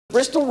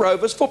Bristol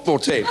Rovers football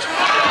team.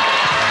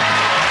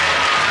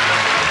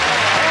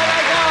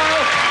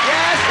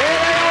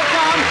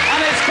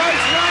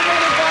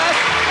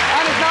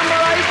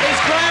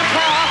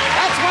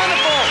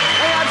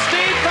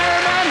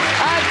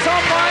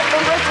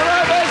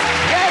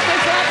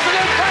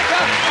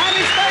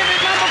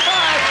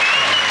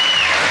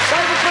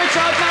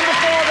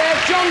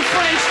 John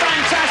French,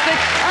 fantastic,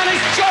 and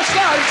it's Josh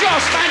Lowe,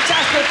 Josh,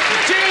 fantastic,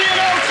 Julian